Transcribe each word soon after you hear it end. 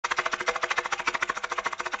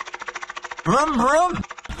Vroom, vroom.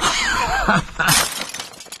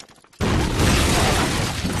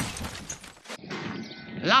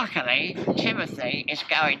 Luckily, Timothy is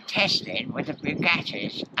going testing with the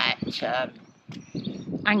Bugattis at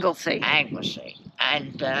Anglesey.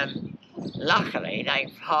 And luckily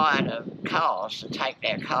they've hired cars to take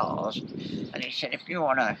their cars, and he said if you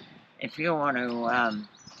want to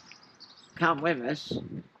come with us,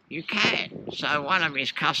 you can. So one of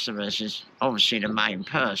his customers is obviously the main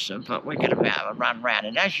person, but we're going to be able to run round.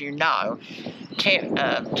 And as you know,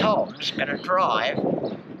 Tom's going to drive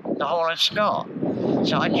the Hall of Scott.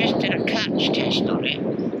 So I just did a clutch test on it,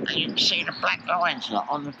 and you can see the black lines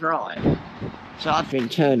on the drive. So I've been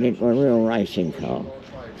turned into a real racing car,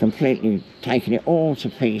 completely taken it all to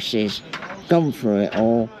pieces, gone through it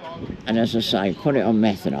all, and as I say, put it on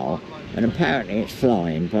methanol, and apparently it's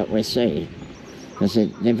flying, but we'll see. Because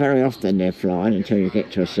they're very often they're flying until you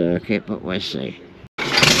get to a circuit, but we'll see.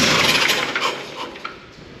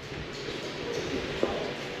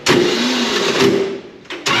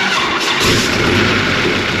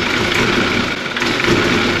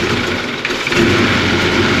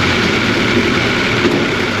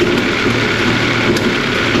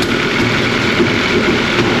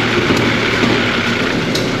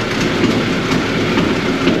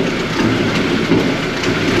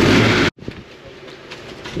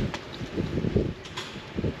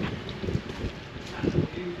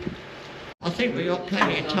 I think we've got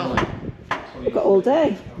plenty of time. We've got all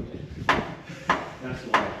day.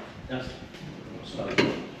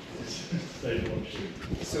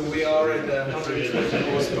 So we are at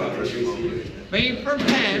 120 horsepower. Be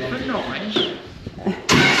prepared for noise.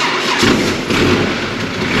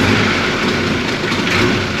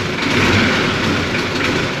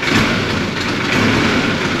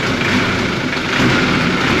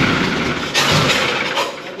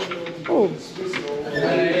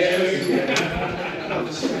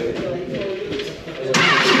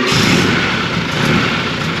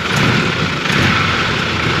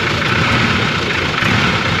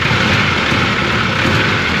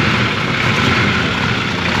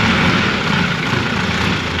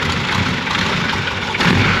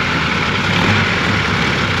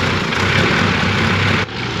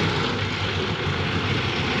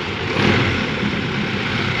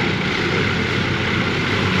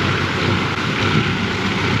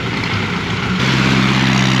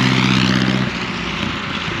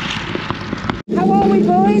 How are we,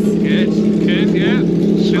 boys? Good, yeah.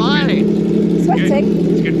 Smiling. Sweating?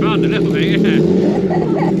 It's good fun, a little bit, yeah.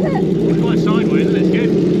 It's quite sideways, isn't it? It's good.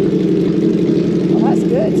 Oh, that's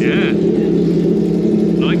good. Yeah.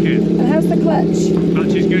 Like it. And how's the clutch?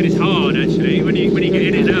 Clutch is good, it's hard actually. When you get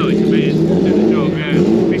in it now, it's a bit of the job,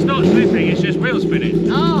 yeah. It's not slipping, it's just wheel spinning.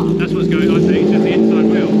 Oh. That's what's going on, I think, it's just the inside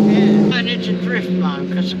wheel. Yeah. And it's a drift mode,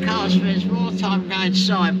 because the car spends more time going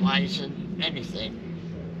sideways than anything.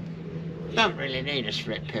 Don't really need a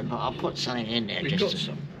split pin, but I'll put something in there. We've got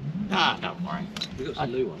some. Ah, don't worry. We've got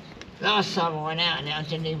some new ones. Last time I went out and I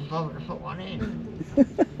didn't even bother to put one in.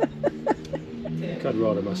 I'd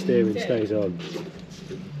rather my steering stays on.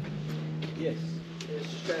 Yes.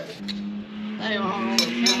 They are.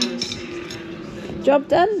 Job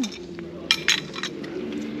done?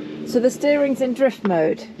 So the steering's in drift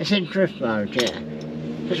mode? It's in drift mode, yeah.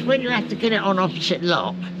 Because when you have to get it on opposite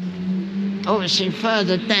lock, obviously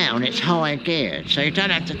further down it's higher geared, so you don't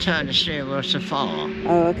have to turn the steering wheel so far.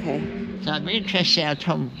 Oh, okay. So it'd be interesting how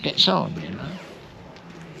Tom gets on, you know.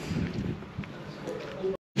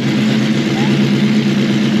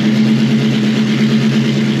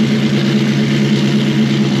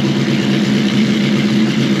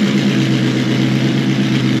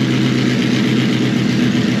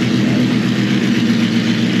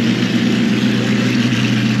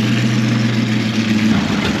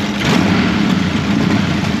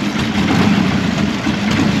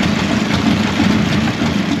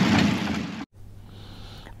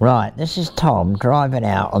 Right, this is Tom driving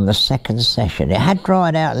out on the second session. It had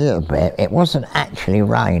dried out a little bit. It wasn't actually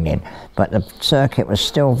raining, but the circuit was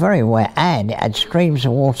still very wet and it had streams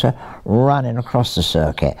of water running across the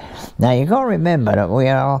circuit. Now you've got to remember that we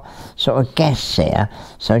are sort of guests here,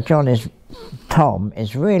 so Tom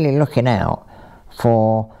is really looking out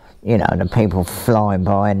for, you know, the people flying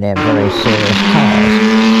by in their very serious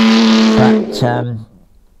cars. But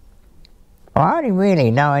I only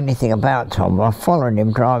really know anything about Tom by following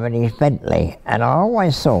him driving his Bentley, and I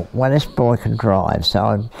always thought, well, this boy can drive,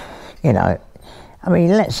 so, you know, I mean,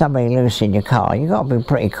 you let somebody loose in your car, you've got to be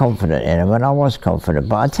pretty confident in him, and I was confident,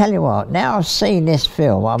 but I tell you what, now I've seen this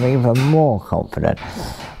film, I'm even more confident.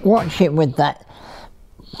 Watch it with that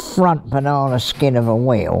front banana skin of a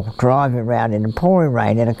wheel, driving around in the pouring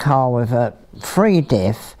rain in a car with a 3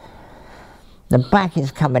 diff. The back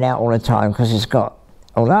is coming out all the time because it's got,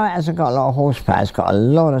 although it hasn't got a lot of horsepower, it's got a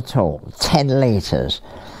lot of torque, 10 litres.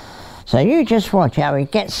 So you just watch how he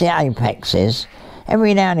gets the apexes.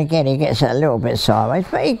 Every now and again he gets it a little bit sideways,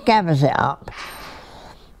 but he gathers it up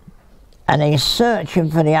and he's searching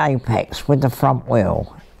for the apex with the front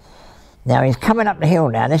wheel. Now he's coming up the hill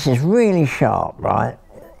now. This is really sharp, right?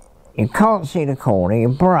 You can't see the corner, you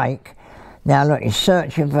brake. Now look, he's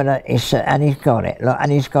searching for the, and he's got it, look,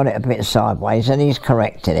 and he's got it a bit sideways and he's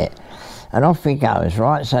corrected it. And off he goes,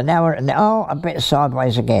 right? So now we're, oh, a bit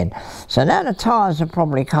sideways again. So now the tyres are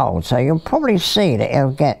probably cold, so you'll probably see that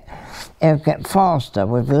he'll get faster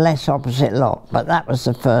with less opposite lock, but that was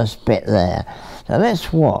the first bit there. So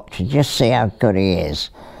let's watch and just see how good he is.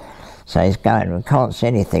 So he's going, we can't see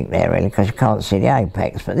anything there really because you can't see the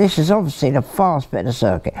apex, but this is obviously the fast bit of the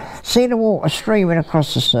circuit. See the water streaming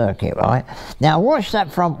across the circuit, right? Now watch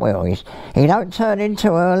that front wheel. He don't turn in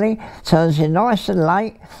too early, turns in nice and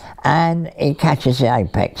late, and he catches the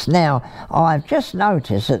apex. Now I've just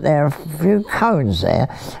noticed that there are a few cones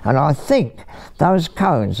there, and I think those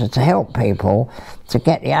cones are to help people to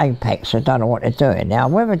get the apex who don't know what they're doing. Now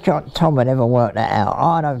whether Tom had ever worked that out,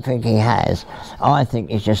 I don't think he has. I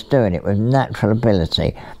think he's just doing it with natural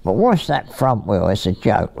ability. But watch that front wheel, it's a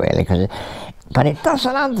joke really, but it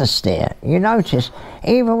doesn't understeer. You notice,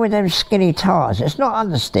 even with them skinny tyres, it's not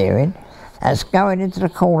understeering. It's going into the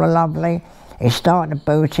corner lovely. He's starting to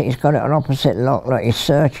boot it, he's got it on opposite lock, look, he's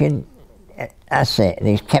searching, that's it, and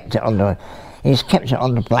he's kept it on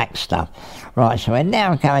the black stuff. Right, so we're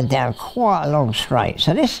now going down quite a long straight.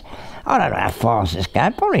 So this, I don't know how fast it's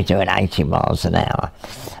going, probably doing 80 miles an hour.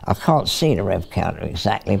 I can't see the rev counter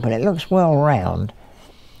exactly, but it looks well round.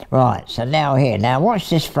 Right, so now here, now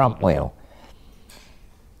watch this front wheel.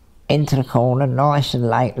 Into the corner, nice and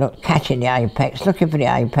late, look, catching the apex, looking for the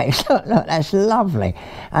apex, look, that's lovely.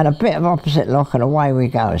 And a bit of opposite lock and away we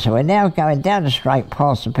go. So we're now going down the straight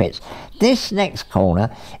past the pits. This next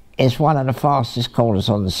corner is one of the fastest corners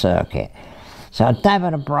on the circuit. So I dab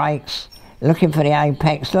on the brakes, looking for the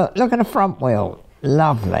apex, look at the front wheel,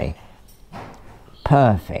 lovely.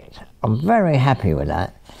 Perfect, I'm very happy with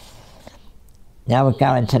that. Now we're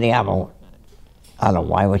going to the other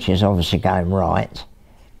way, which is obviously going right.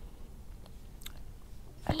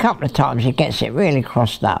 A couple of times he gets it really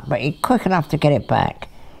crossed up, but he's quick enough to get it back.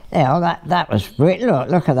 Now that was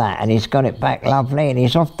look at that, and he's got it back lovely, and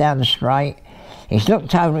he's off down the straight. He's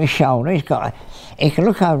looked over his shoulder. He can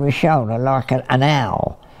look over his shoulder like an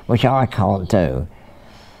owl, which I can't do.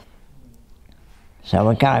 So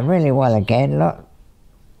we're going really well again. Look,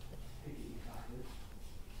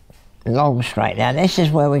 long straight. Now this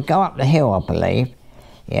is where we go up the hill, I believe.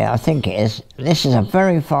 Yeah, I think it is. This is a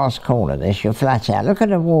very fast corner, this, you're flat out. Look at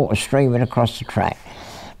the water streaming across the track.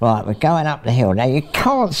 Right, we're going up the hill. Now, you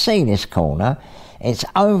can't see this corner. It's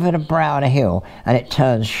over the brow of the hill, and it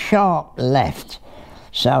turns sharp left.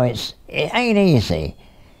 So it ain't easy.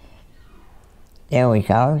 There we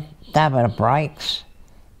go. Dab of the brakes.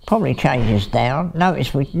 Probably changes down.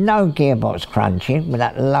 Notice with no gearbox crunching, with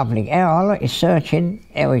that lovely... Oh, look, he's searching.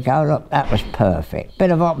 There we go. Look, that was perfect.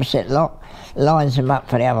 Bit of opposite lock. Lines him up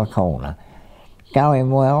for the other corner.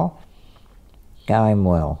 Going well. Going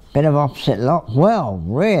well. Bit of opposite lock. Well,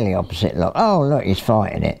 really opposite lock. Oh, look, he's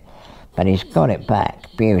fighting it. But he's got it back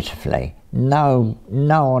beautifully. No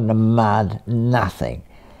on the mud, nothing.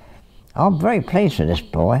 I'm very pleased with this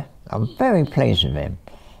boy. I'm very pleased with him.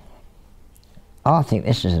 I think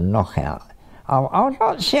this is a knockout. I'd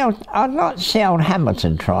like to see old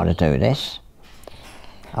Hamilton trying to do this.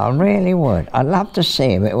 I really would. I'd love to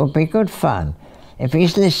see him. It would be good fun. If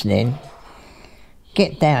he's listening,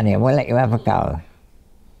 get down here. We'll let you have a go.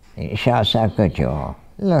 You can show us how good you are.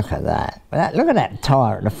 Look at that. Look at that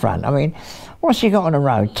tyre at the front. I mean, what's he got on the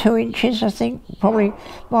road? 2 inches, I think? Probably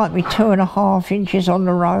might be 2.5 inches on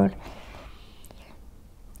the road.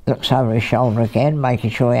 Looks over his shoulder again,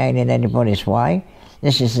 making sure he ain't in anybody's way.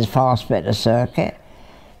 This is the fast bit of the circuit.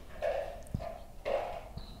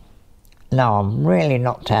 No, I'm really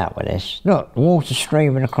knocked out with this. Look, water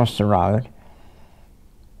streaming across the road.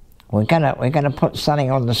 We're gonna put something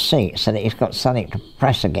on the seat so that he's got something to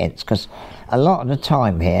press against, because a lot of the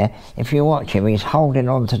time here, if you watch him, he's holding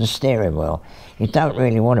on to the steering wheel. You don't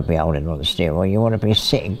really want to be holding on the steering wheel. You want to be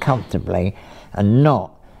sitting comfortably and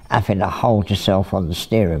not having to hold yourself on the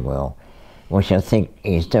steering wheel, which I think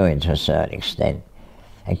he's doing to a certain extent.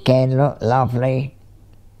 Again, look, lovely.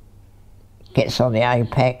 Gets on the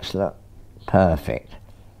apex, look. Perfect.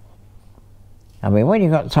 I mean, when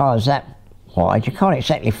you've got tyres that wide, you can't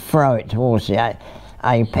exactly throw it towards the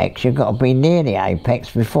apex, you've got to be near the apex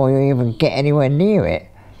before you even get anywhere near it.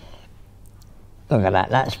 Look at that,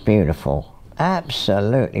 that's beautiful.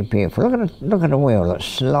 Absolutely beautiful. Look at the wheel, look,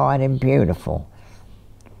 sliding beautiful.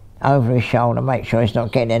 Over his shoulder, make sure he's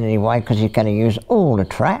not getting in any way because he's going to use all the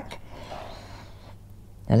track.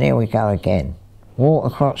 And here we go again.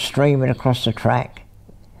 Water streaming across the track.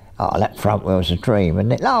 Oh, that front wheel's a dream,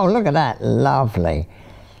 isn't it? Oh, look at that, lovely.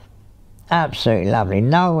 Absolutely lovely.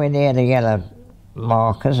 Nowhere near the yellow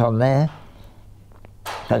markers on there.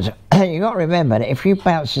 Because you've got to remember that if you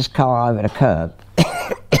bounce this car over the curb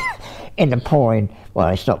in the pouring, well,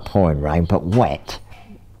 it's not pouring rain, but wet,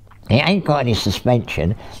 it ain't got any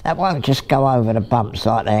suspension, that won't just go over the bumps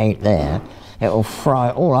like they ain't there. It will fry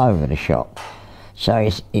it all over the shop. So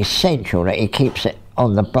it's essential that he keeps it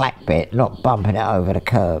on the black bit, not bumping it over the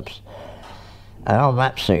curbs. And I'm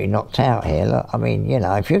absolutely knocked out here. Look, I mean, you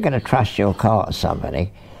know, if you're going to trust your car to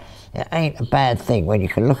somebody, it ain't a bad thing when you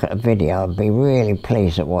can look at a video and be really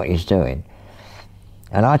pleased at what he's doing.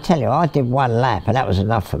 And I tell you, I did one lap and that was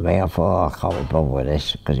enough for me. I thought, oh, I can't be bothered with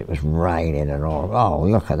this because it was raining and all. Oh,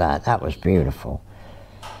 look at that. That was beautiful.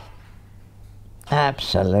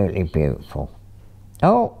 Absolutely beautiful.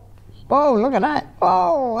 Oh, whoa, look at that.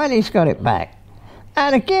 Oh, and he's got it back.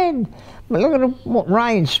 And again, look at what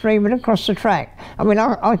rain streaming across the track. I mean,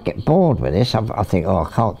 I'd get bored with this. I think, oh,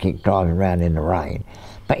 I can't keep driving around in the rain.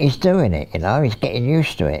 But he's doing it, you know, he's getting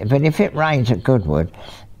used to it. But if it rains at Goodwood,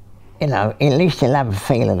 you know, at least he'll have a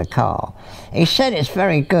feel of the car. He said it's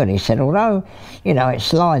very good. He said, although, you know, it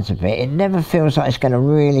slides a bit, it never feels like it's going to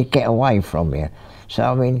really get away from you. So,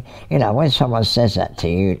 I mean, you know, when someone says that to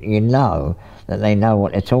you, you know that they know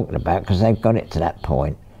what they're talking about because they've got it to that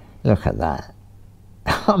point. Look at that.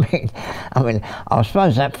 I mean, I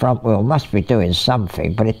suppose that front wheel must be doing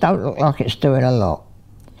something, but it don't look like it's doing a lot.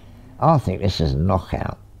 I think this is a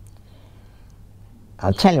knockout.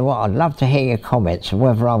 I'll tell you what, I'd love to hear your comments on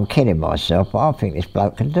whether I'm kidding myself, but I think this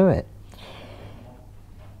bloke can do it.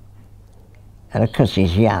 And because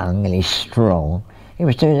he's young and he's strong, he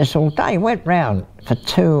was doing this all day. He went round for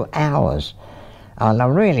 2 hours. And I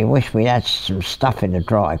really wish we had some stuff in the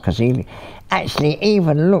drive because he actually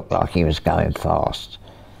even looked like he was going fast.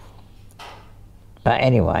 But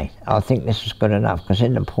anyway, I think this was good enough because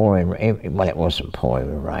in the pouring, well, it wasn't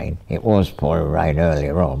pouring rain. It was pouring rain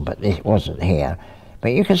earlier on, but it wasn't here.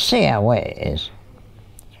 But you can see how wet it is.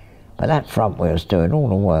 But that front wheel's doing all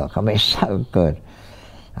the work. I mean, it's so good.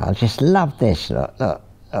 I just love this. Look, look,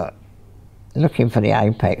 look. Looking for the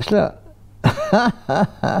apex. Look.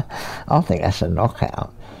 I think that's a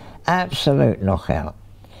knockout. Absolute knockout.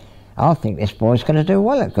 I think this boy's going to do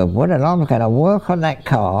well at Goodwood, and I'm going to work on that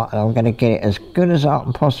car and I'm going to get it as good as I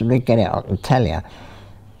can possibly get it, I can tell you.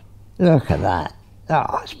 Look at that.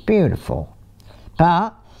 Oh, it's beautiful.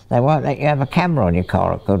 But they won't let you have a camera on your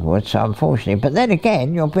car at Goodwood, so unfortunately. But then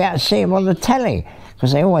again, you'll be able to see them on the telly,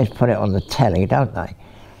 because they always put it on the telly, don't they?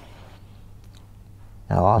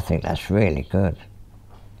 Oh, I think that's really good.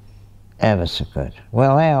 Ever so good.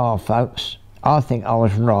 Well, there are, folks. I think I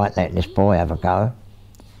was right letting this boy have a go.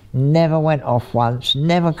 Never went off once,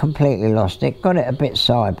 never completely lost it, got it a bit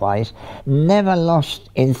sideways, never lost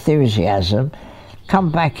enthusiasm,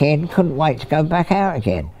 come back in, couldn't wait to go back out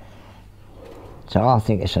again. So I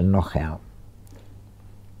think it's a knockout.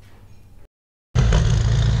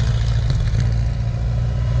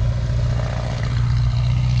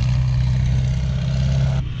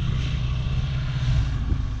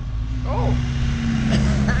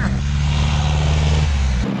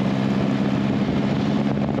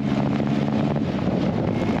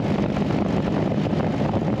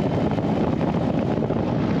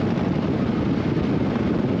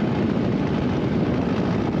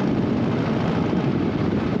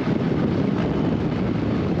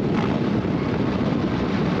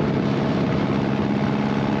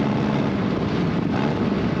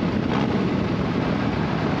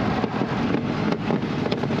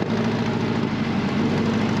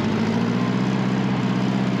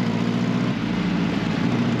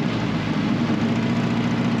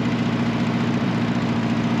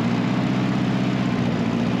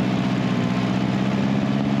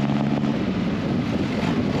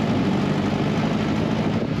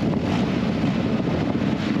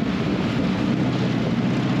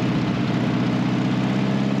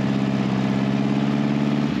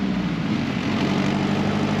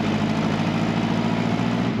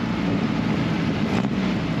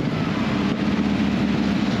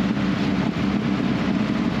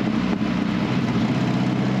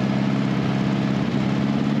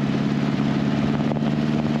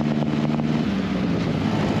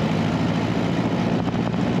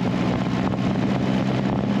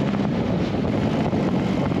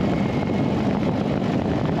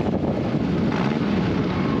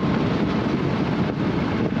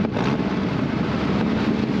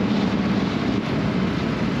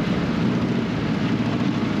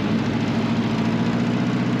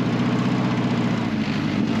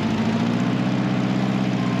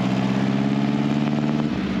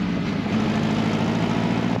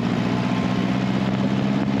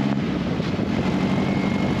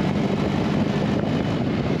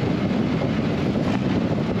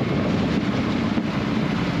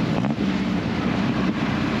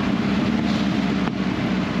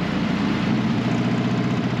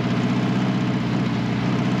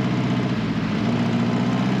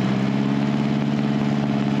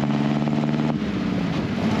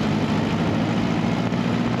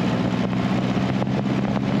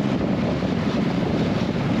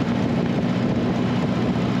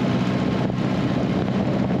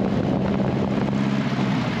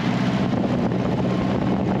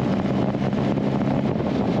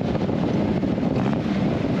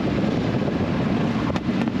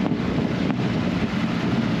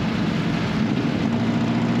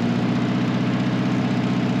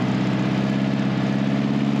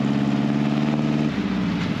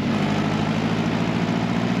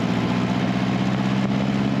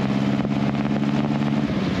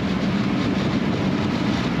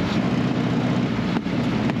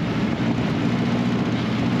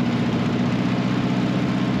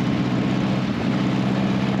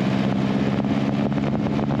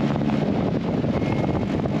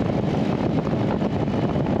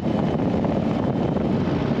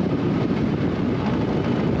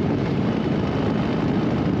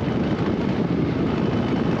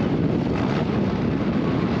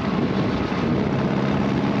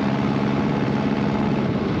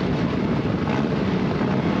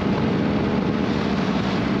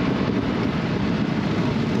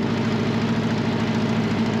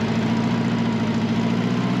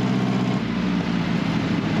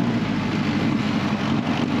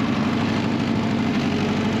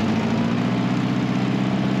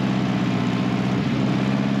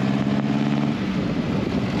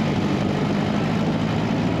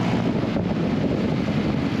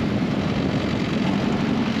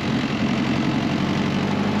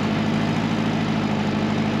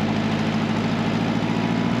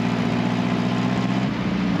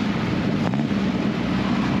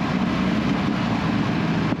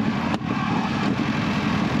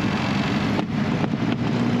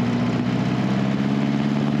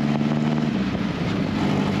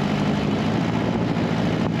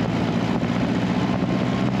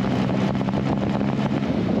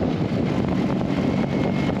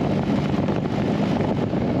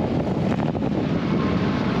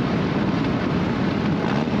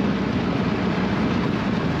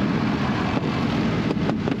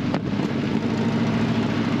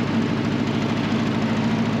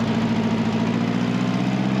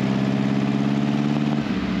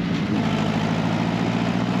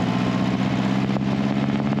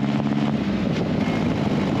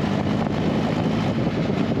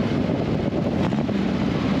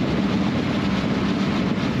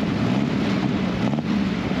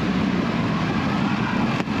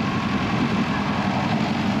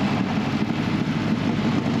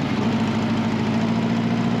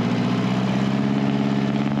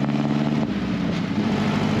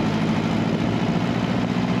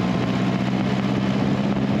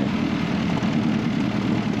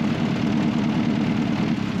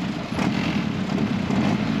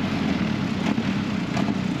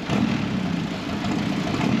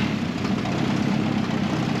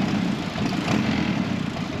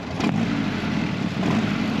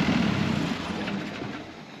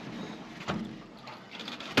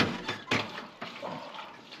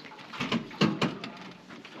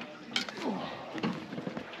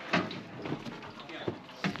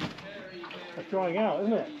 drying out,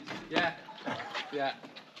 isn't it? Yeah, yeah.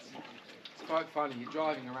 It's quite funny. You're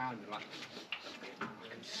driving around and like, I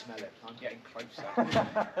can smell it. I'm getting closer.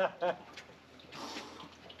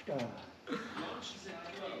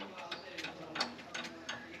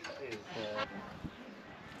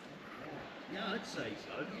 Yeah, I'd say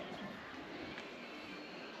so.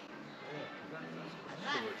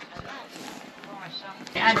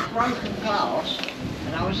 It had broken glass,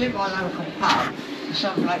 and I was in my local pub, and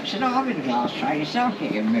some bloke said, "Oh, I'm in the glass trade, he said, I'll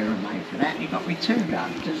get you a mirror made for that," and he got me 2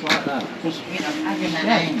 done, just like that. Just, you know, having that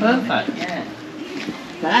angle. Perfect. Yeah.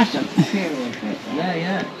 But that's a pure effect. Yeah,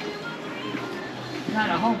 yeah. No,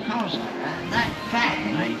 the whole car's like that. And that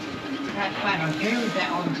fan, I glued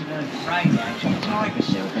that onto the radiator with tiger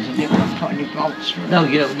seal, because I didn't want to put any bolts through it. No,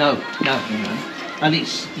 you don't know. No, you know. And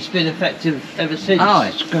it's been effective ever since. Oh,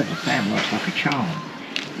 it's good. The fan works like a charm.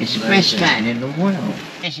 It's the best fan in the world.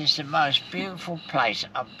 This is the most beautiful place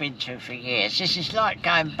I've been to for years. This is like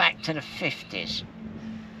going back to the 50s.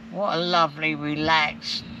 What a lovely,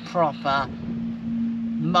 relaxed, proper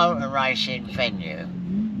motor racing venue.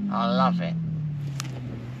 I love it.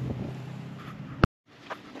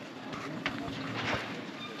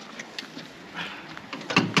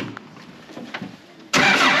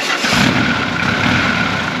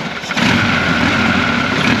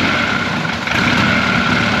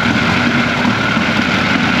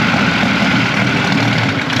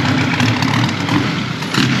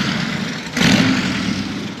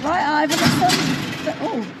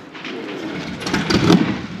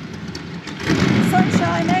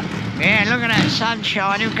 Yeah, look at that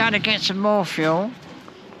sunshine. We're going to get some more fuel.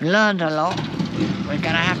 Learned a lot. We're going to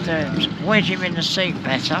have to wedge him in the seat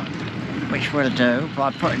better, which we'll do by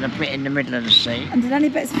putting a bit in the middle of the seat. And did any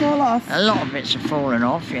bits fall off? A lot of bits have fallen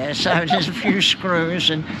off, yeah. So there's a few screws,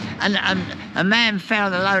 and a man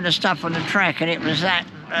found a load of stuff on the track, and it was that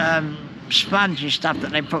spongy stuff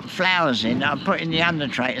that they put flowers in that I put in the under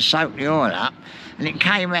tray to soak the oil up, and it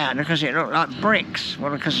came out because it looked like bricks.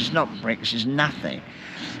 Well, because it's not bricks, it's nothing.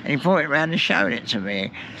 And he brought it round and showed it to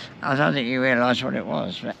me. I don't think you realise what it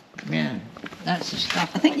was, but yeah, that's the stuff.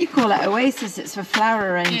 I think you call it Oasis, it's for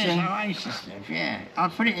flower arranging. Yeah, it's Oasis stuff, yeah. I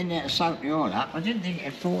put it in there to soak the oil up. I didn't think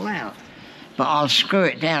it'd fall out. But I'll screw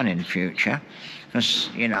it down in the future, because,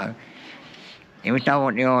 you know, we don't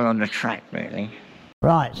want the oil on the track, really.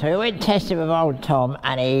 Right, so we went testing with old Tom,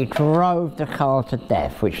 and he drove the car to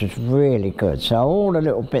death, which was really good. So all the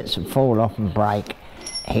little bits that fall off and break,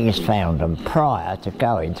 he's found them prior to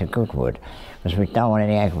going to Goodwood, because we don't want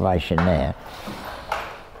any aggravation there.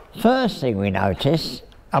 First thing we noticed,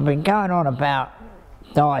 I've been going on about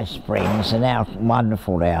die springs and how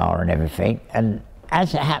wonderful they are and everything, and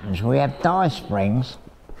as it happens, we have die springs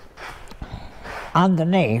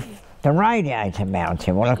underneath the radiator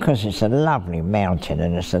mounting. Well, of course, it's a lovely mounting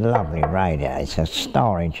and it's a lovely radiator.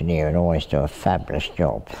 Star engineering always do a fabulous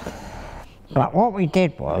job. But what we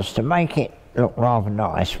did was, to make it look rather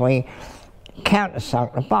nice, we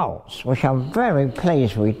countersunk the bolts, which I'm very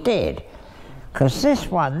pleased we did, because this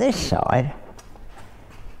one, this side,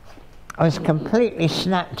 was completely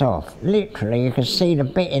snapped off. Literally, you can see the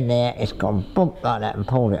bit in there, it's gone bump like that and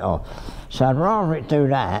pulled it off. So I'd rather it do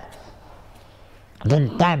that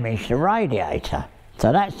than damage the radiator.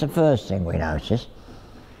 So that's the first thing we noticed.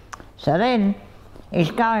 So then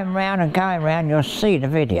he's going round and going round. You'll see the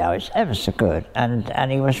video, it's ever so good,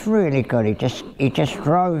 and he was really good. He just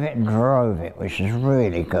drove it and drove it, which was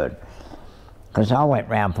really good, because I went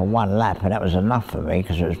round for one lap and that was enough for me,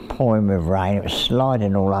 because it was pouring with rain, it was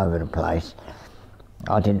sliding all over the place.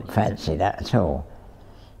 I didn't fancy that at all.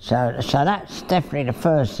 So that's definitely the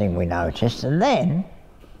first thing we noticed. And then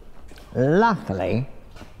luckily,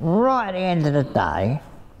 right at the end of the day,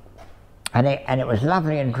 and it was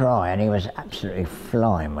lovely and dry, and he was absolutely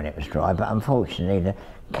flying when it was dry, but unfortunately the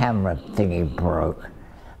camera thingy broke.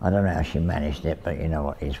 I don't know how she managed it, but you know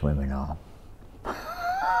what these women are.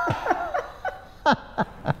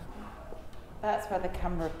 That's where the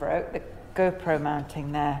camera broke, the GoPro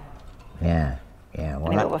mounting there. Yeah.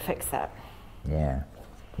 Well, We'll fix that. Yeah.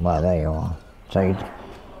 Well, there you are.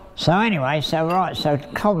 So anyway, so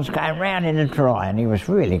Com's going round in the dry, and he was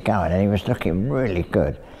really going, and he was looking really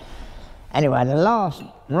good. Anyway,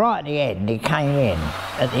 right at the end, he came in,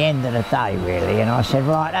 at the end of the day really, and I said,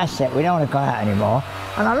 right, that's it, we don't want to go out anymore.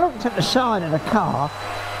 And I looked at the side of the car,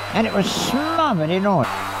 and it was smothered in oil.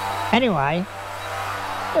 Anyway,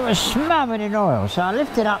 it was smothered in oil, so I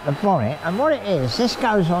lifted up the bonnet, and what it is, this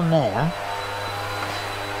goes on there,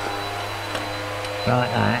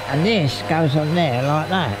 like that, and this goes on there like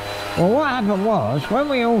that. Well, what happened was, when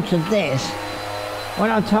we altered this, when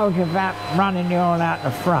I told you about running the oil out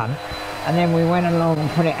the front, and then we went along and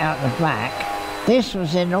put it out the back, This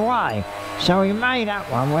was in the way. So he made up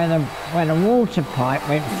one where the water pipe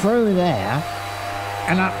went through there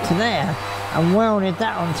and up to there and welded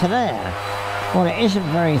that onto there. Well, it isn't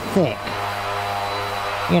very thick.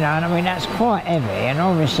 You know, and I mean, that's quite heavy, and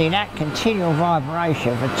obviously that continual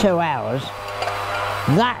vibration for 2 hours,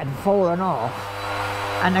 that had fallen off,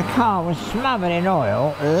 and the car was smothered in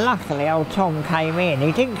oil. Luckily, old Tom came in.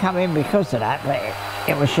 He didn't come in because of that, but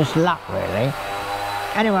it was just luck, really.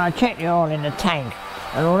 Anyway, I checked the oil in the tank,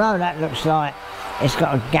 and although that looks like it's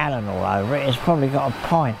got a gallon all over it, it's probably got a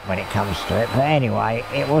pint when it comes to it, but anyway,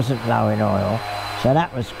 it wasn't low in oil, so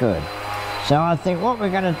that was good. So I think what we're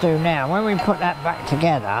going to do now, when we put that back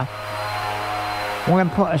together, we're going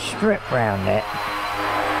to put a strip round it.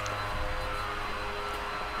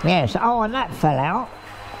 Yes, oh, and that fell out.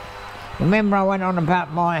 Remember I went on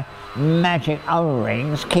about my magic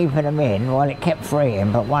O-rings, keeping them in while it kept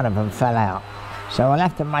freeing, but one of them fell out. So I'll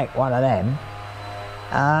have to make one of them.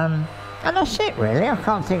 And that's it really, I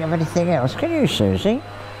can't think of anything else. Can you, Susie?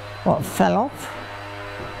 What, fell off?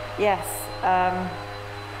 Yes.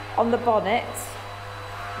 On the bonnet,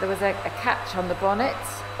 there was a catch on the bonnet,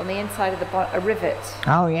 on the inside of the bonnet, a rivet.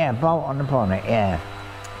 Oh yeah, a bolt on the bonnet, yeah.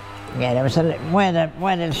 Yeah, there was a where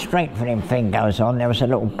the strengthening thing goes on, there was a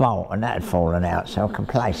little bolt and that had fallen out, so I can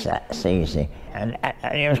place that, it's easy. And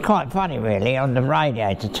it was quite funny really, on the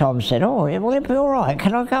radiator Tom said, oh, will it be alright,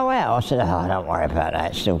 can I go out? I said, oh, don't worry about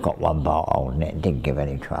that, it's still got one bolt holding it, it didn't give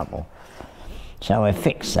any trouble. So we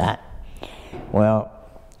fixed that. Well,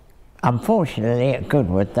 unfortunately at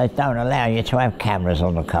Goodwood they don't allow you to have cameras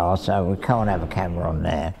on the car, so we can't have a camera on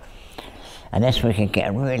there. Unless we can get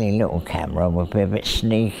a really little camera and we'll be a bit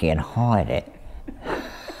sneaky and hide it.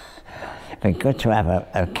 It'd be good to have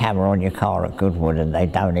a camera on your car at Goodwood and they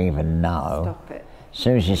don't even know. Stop it.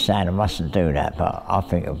 Susie's saying I mustn't do that, but I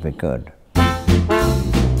think it would be good.